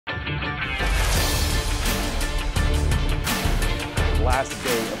last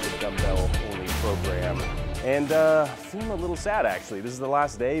day of the dumbbell only program, and feeling a little sad actually. This is the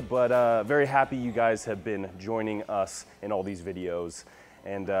last day, but very happy you guys have been joining us in all these videos.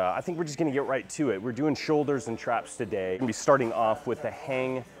 And I think we're just gonna get right to it. We're doing shoulders and traps today. We're gonna be starting off with the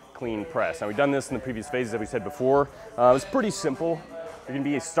hang clean press. Now we've done this in the previous phases, as we said before. It's pretty simple. You're gonna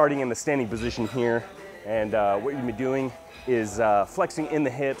be starting in the standing position here, and what you're gonna be doing is flexing in the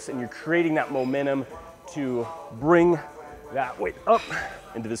hips, and you're creating that momentum to bring that weight up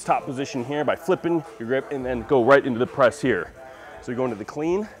into this top position here by flipping your grip and then go right into the press here. So you're going to the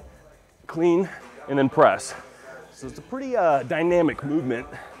clean, clean, and then press. So it's a pretty dynamic movement.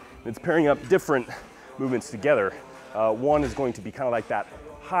 It's pairing up different movements together. One is going to be kind of like that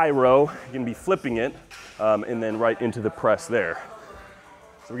high row. You're gonna be flipping it and then right into the press there.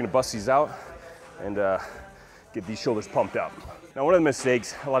 So we're gonna bust these out and get these shoulders pumped up. Now, one of the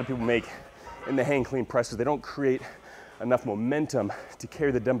mistakes a lot of people make in the hang clean press is they don't create enough momentum to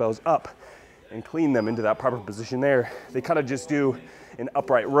carry the dumbbells up and clean them into that proper position there. They kind of just do an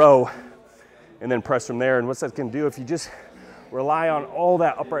upright row and then press from there. And what's that gonna do if you just rely on all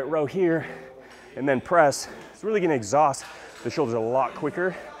that upright row here and then press, it's really gonna exhaust the shoulders a lot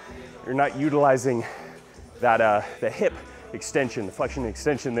quicker. You're not utilizing that the hip extension, the flexion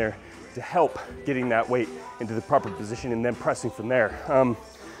extension there to help getting that weight into the proper position and then pressing from there.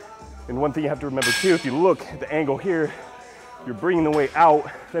 And one thing you have to remember too, if you look at the angle here, you're bringing the weight out,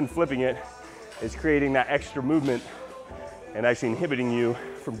 then flipping it, is creating that extra movement and actually inhibiting you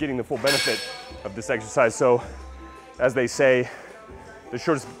from getting the full benefit of this exercise. So as they say, the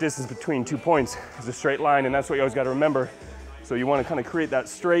shortest distance between 2 points is a straight line, and that's what you always got to remember. So you want to kind of create that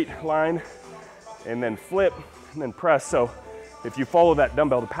straight line and then flip and then press. So if you follow that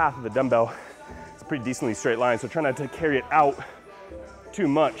dumbbell, the path of the dumbbell, it's a pretty decently straight line. So try not to carry it out too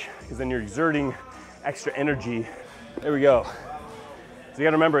much, because then you're exerting extra energy. There we go. So you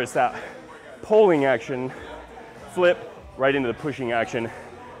gotta remember, it's that pulling action, flip right into the pushing action.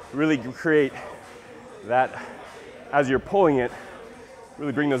 Really create that, as you're pulling it,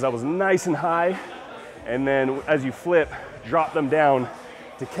 really bring those elbows nice and high, and then as you flip, drop them down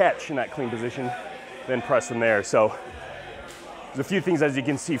to catch in that clean position, then press from there. So there's a few things, as you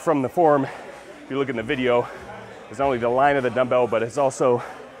can see from the form, if you look in the video. It's not only the line of the dumbbell, but it's also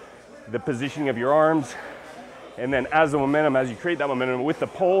the positioning of your arms. And then as the momentum, as you create that momentum with the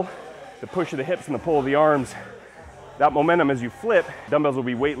pull, the push of the hips and the pull of the arms, that momentum as you flip, dumbbells will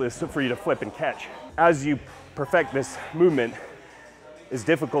be weightless for you to flip and catch. As you perfect this movement, as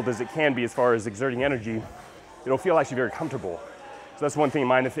difficult as it can be as far as exerting energy, it'll feel actually very comfortable. So that's one thing in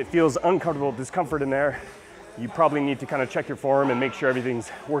mind. If it feels uncomfortable, discomfort in there, you probably need to kind of check your form and make sure everything's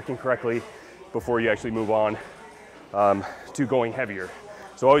working correctly before you actually move on to going heavier.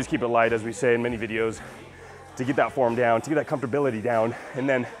 So always keep it light, as we say in many videos, to get that form down, to get that comfortability down. And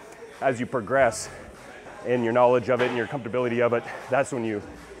then as you progress in your knowledge of it and your comfortability of it, that's when you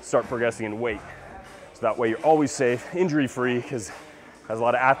start progressing in weight. So that way you're always safe, injury-free, because as a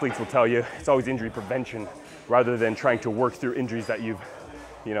lot of athletes will tell you, it's always injury prevention rather than trying to work through injuries that you've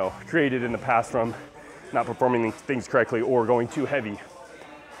created in the past from not performing things correctly or going too heavy.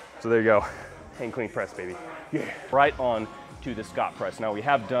 So there you go, hang clean press, baby. Yeah. Right on to the Scott press. Now we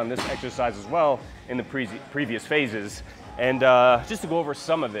have done this exercise as well in the previous phases. And just to go over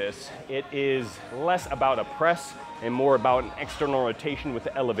some of this, it is less about a press and more about an external rotation with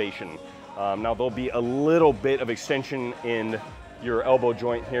the elevation. Now there'll be a little bit of extension in your elbow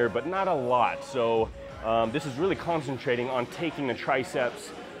joint here, but not a lot. So this is really concentrating on taking the triceps,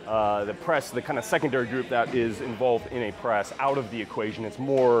 the press, the kind of secondary group that is involved in a press, out of the equation. It's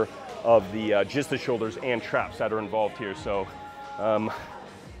more of the just the shoulders and traps that are involved here. So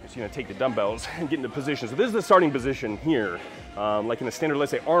just gonna take the dumbbells and get into position. So this is the starting position here. Like in a standard, let's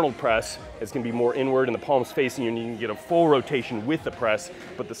say Arnold press, it's gonna be more inward and the palms facing you, and you can get a full rotation with the press.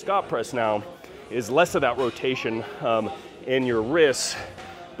 But the Scott press now is less of that rotation in your wrists,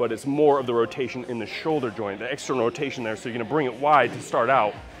 but it's more of the rotation in the shoulder joint, the external rotation there. So you're gonna bring it wide to start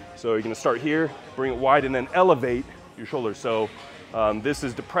out. So you're gonna start here, bring it wide, and then elevate your shoulders. So this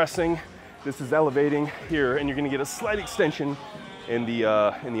is depressing, this is elevating here, and you're gonna get a slight extension in the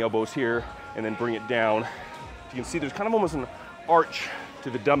elbows here, and then bring it down. You can see there's kind of almost an arch to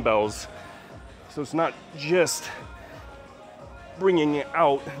the dumbbells. So it's not just bringing it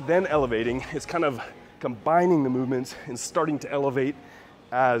out, then elevating. It's kind of combining the movements and starting to elevate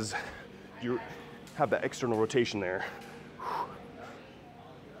as you have that external rotation there.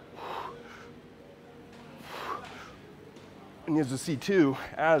 And as you see too,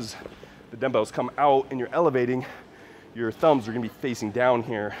 as the dumbbells come out and you're elevating, your thumbs are gonna be facing down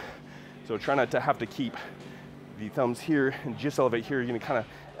here. So try not to have to keep the thumbs here and just elevate here. You're gonna kind of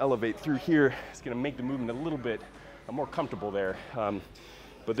elevate through here. It's gonna make the movement a little bit more comfortable there.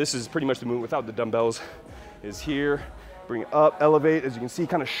 But this is pretty much the movement without the dumbbells, is here, bring it up, elevate. As you can see,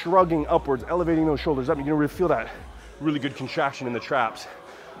 kind of shrugging upwards, elevating those shoulders up. You're gonna really feel that really good contraction in the traps.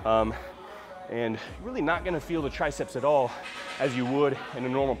 And you're really not gonna feel the triceps at all as you would in a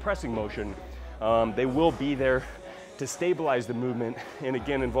normal pressing motion. They will be there to stabilize the movement and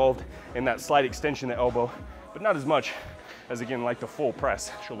again involved in that slight extension of the elbow, but not as much as again like the full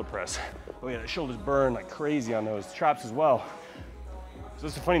press, shoulder press. Oh yeah, the shoulders burn like crazy on those traps as well. So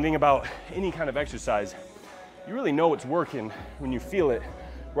that's the funny thing about any kind of exercise. You really know it's working when you feel it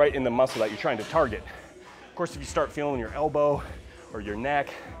right in the muscle that you're trying to target. Of course, if you start feeling your elbow or your neck,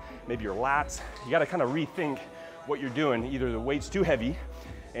 maybe your lats, you gotta kind of rethink what you're doing. Either the weight's too heavy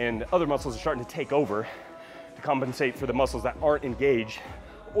and other muscles are starting to take over to compensate for the muscles that aren't engaged,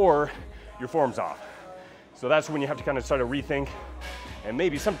 or your form's off. So that's when you have to kind of start to rethink. And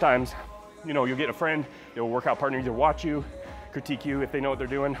maybe sometimes, you know, you'll get a friend, your workout partner, either watch you, critique you if they know what they're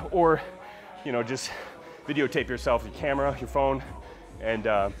doing, or, you know, just videotape yourself, your camera, your phone, and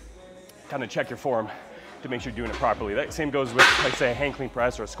kind of check your form to make sure you're doing it properly. That same goes with, like say, a hang clean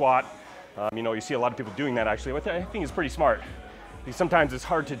press or a squat. You know, you see a lot of people doing that actually, which I think is pretty smart. Because sometimes it's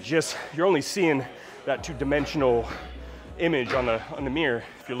hard to just, you're only seeing that two-dimensional image on the mirror.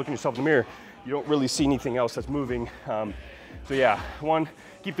 If you're looking at yourself in the mirror, you don't really see anything else that's moving. So yeah, one,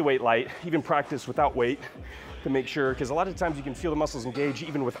 keep the weight light, even practice without weight to make sure, because a lot of times you can feel the muscles engage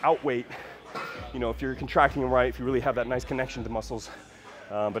even without weight. You know, if you're contracting them right, if you really have that nice connection to muscles,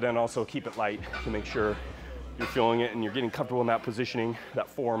 but then also keep it light to make sure you're feeling it and you're getting comfortable in that positioning, that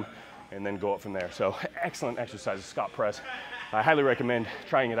form, and then go up from there. So excellent exercise, Scott press. I highly recommend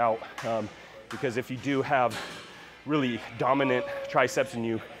trying it out because if you do have really dominant triceps and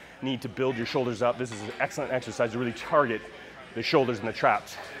you need to build your shoulders up, this is an excellent exercise to really target the shoulders and the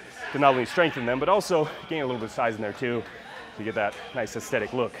traps to not only strengthen them, but also gain a little bit of size in there too to get that nice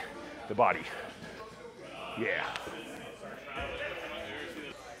aesthetic look, the body. Yeah.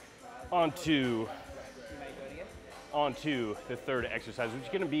 On to the third exercise, which is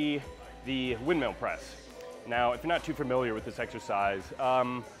gonna be the windmill press. Now, if you're not too familiar with this exercise,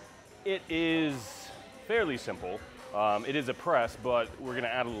 it is fairly simple. It is a press, but we're gonna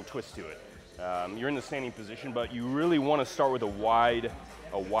add a little twist to it. You're in the standing position, but you really wanna start with a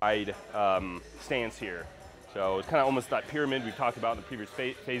wide stance here. So it's kind of almost that pyramid we've talked about in the previous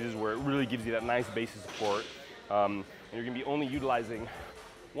phases where it really gives you that nice base of support. And you're gonna be only utilizing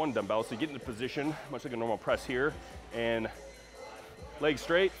one dumbbell. So you get into position, much like a normal press here, and legs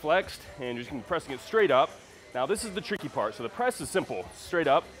straight, flexed, and you're just gonna be pressing it straight up. Now this is the tricky part. So the press is simple, straight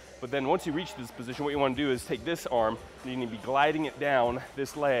up, but then once you reach this position, what you wanna do is take this arm, and you're gonna be gliding it down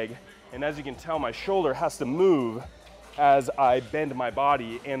this leg. And as you can tell, my shoulder has to move as I bend my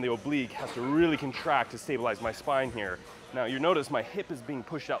body, and the oblique has to really contract to stabilize my spine here. Now you notice my hip is being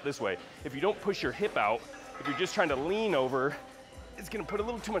pushed out this way. If you don't push your hip out, if you're just trying to lean over, it's gonna put a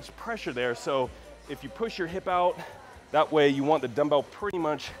little too much pressure there. So if you push your hip out, that way you want the dumbbell pretty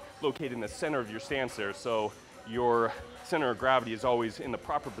much located in the center of your stance there. So your center of gravity is always in the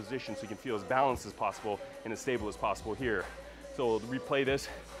proper position so you can feel as balanced as possible and as stable as possible here. So we'll replay this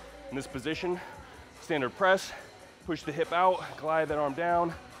in this position, standard press, push the hip out, glide that arm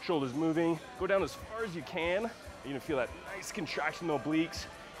down, shoulders moving, go down as far as you can. You're gonna feel that nice contraction in the obliques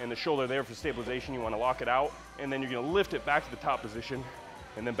and the shoulder there for stabilization. You wanna lock it out, and then you're gonna lift it back to the top position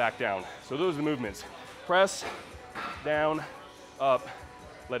and then back down. So those are the movements. Press, down, up,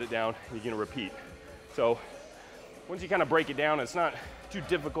 let it down, and you're gonna repeat. So once you kind of break it down, it's not too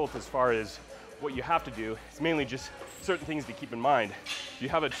difficult as far as what you have to do. It's mainly just certain things to keep in mind. If you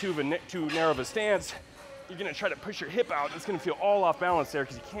have too narrow of a stance, you're gonna try to push your hip out. It's gonna feel all off balance there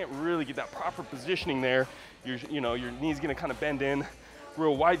because you can't really get that proper positioning there. Your knee's gonna kind of bend in.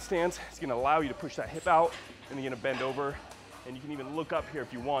 Real wide stance, it's gonna allow you to push that hip out, and you're gonna bend over. And you can even look up here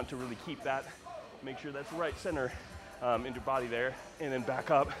if you want to really keep that. Make sure that's right center in your body there, and then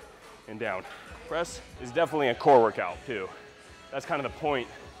back up and down. Press is definitely a core workout too. That's kind of the point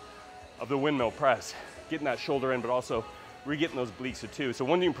of the windmill press, getting that shoulder in, but also re-getting those obliques too. So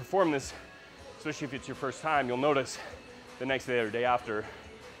when you perform this, especially if it's your first time, you'll notice the next day or day after,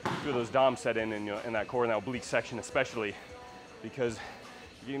 feel those DOMs set in that core and that oblique section especially, because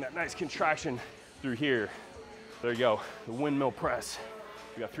you're getting that nice contraction through here. There you go, the windmill press.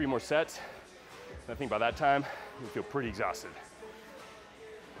 We got 3 more sets, and I think by that time, you'll feel pretty exhausted.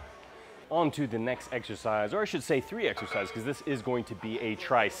 On to the next exercise, or I should say 3 exercises, because this is going to be a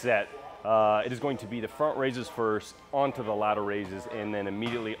tri-set. it is going to be the front raises first, onto the lateral raises, and then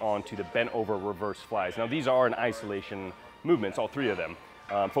immediately onto the bent over reverse flies. Now these are in isolation movements, all three of them,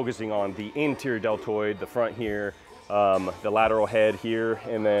 focusing on the anterior deltoid, the front here, the lateral head here,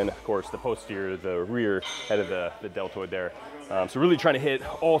 and then of course the posterior, the rear head of the deltoid there. So really trying to hit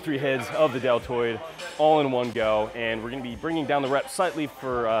all three heads of the deltoid all in one go, and we're gonna be bringing down the reps slightly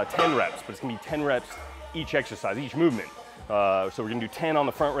for 10 reps, but it's gonna be 10 reps each exercise, each movement. So we're gonna do 10 on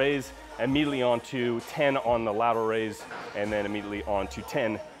the front raise, immediately on to 10 on the lateral raise, and then immediately on to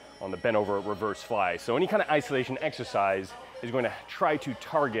 10 on the bent over reverse fly. So any kind of isolation exercise is going to try to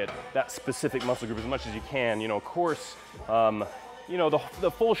target that specific muscle group as much as you can. You know, of course, you know,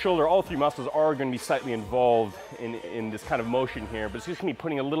 the full shoulder, all three muscles are going to be slightly involved in this kind of motion here, but it's just going to be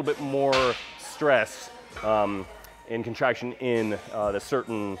putting a little bit more stress and contraction in the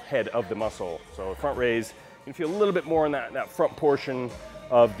certain head of the muscle. So front raise, you can feel a little bit more in that front portion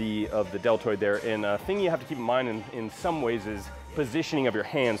of the deltoid there. And a thing you have to keep in mind in some ways is positioning of your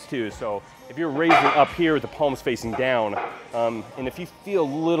hands too. So if you're raising up here with the palms facing down, and if you feel a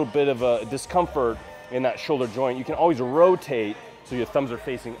little bit of a discomfort in that shoulder joint, you can always rotate so your thumbs are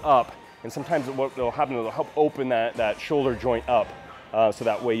facing up. And sometimes what will happen, it'll help open that shoulder joint up, so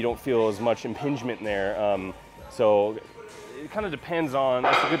that way you don't feel as much impingement in there. So it kind of depends on,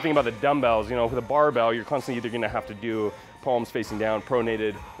 that's the good thing about the dumbbells, you know, with a barbell, you're constantly either gonna have to do palms facing down,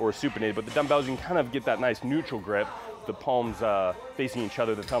 pronated or supinated, but the dumbbells, you can kind of get that nice neutral grip, the palms facing each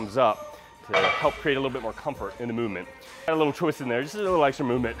other, the thumbs up, to help create a little bit more comfort in the movement. Got a little twist in there, just a little extra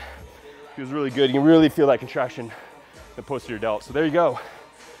movement. Feels really good. You can really feel that contraction in the posterior delt. So there you go,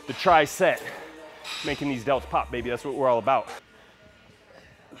 the tri-set, making these delts pop, baby. That's what we're all about.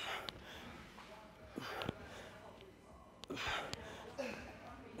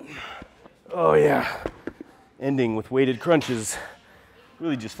 Oh yeah. Ending with weighted crunches.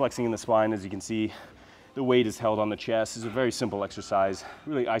 Really just flexing in the spine, as you can see. The weight is held on the chest. It's a very simple exercise,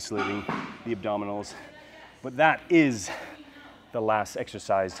 really isolating the abdominals. But that is the last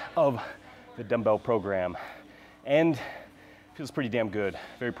exercise of the dumbbell program. And feels pretty damn good.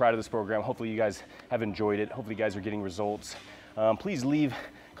 Very proud of this program. Hopefully you guys have enjoyed it. Hopefully you guys are getting results. Please leave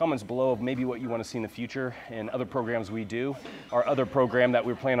comments below of maybe what you want to see in the future and other programs we do. Our other program that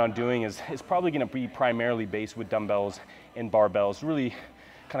we're planning on doing is probably going to be primarily based with dumbbells and barbells. Really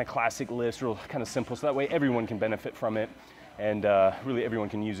kind of classic lifts, real kind of simple, so that way everyone can benefit from it, and really everyone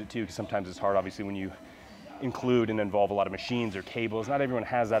can use it too, because sometimes it's hard obviously when you include and involve a lot of machines or cables. Not everyone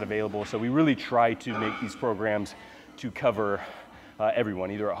has that available, so we really try to make these programs to cover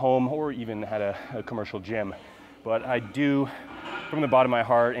everyone, either at home or even at a commercial gym. But I do, from the bottom of my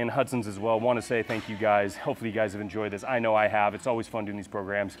heart, and Hudson's as well, want to say thank you guys. Hopefully you guys have enjoyed this. I know I have. It's always fun doing these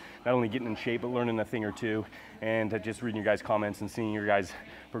programs, not only getting in shape, but learning a thing or two, and just reading your guys' comments and seeing your guys'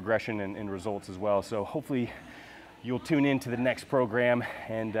 progression and results as well. So hopefully you'll tune in to the next program,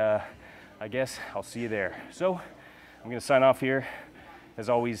 and I guess I'll see you there. So I'm going to sign off here. As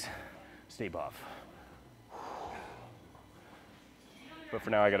always, stay buff. But for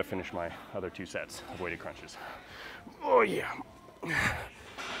now, I got to finish my other 2 sets of weighted crunches. Oh yeah.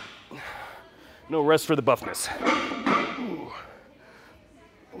 No rest for the buffness.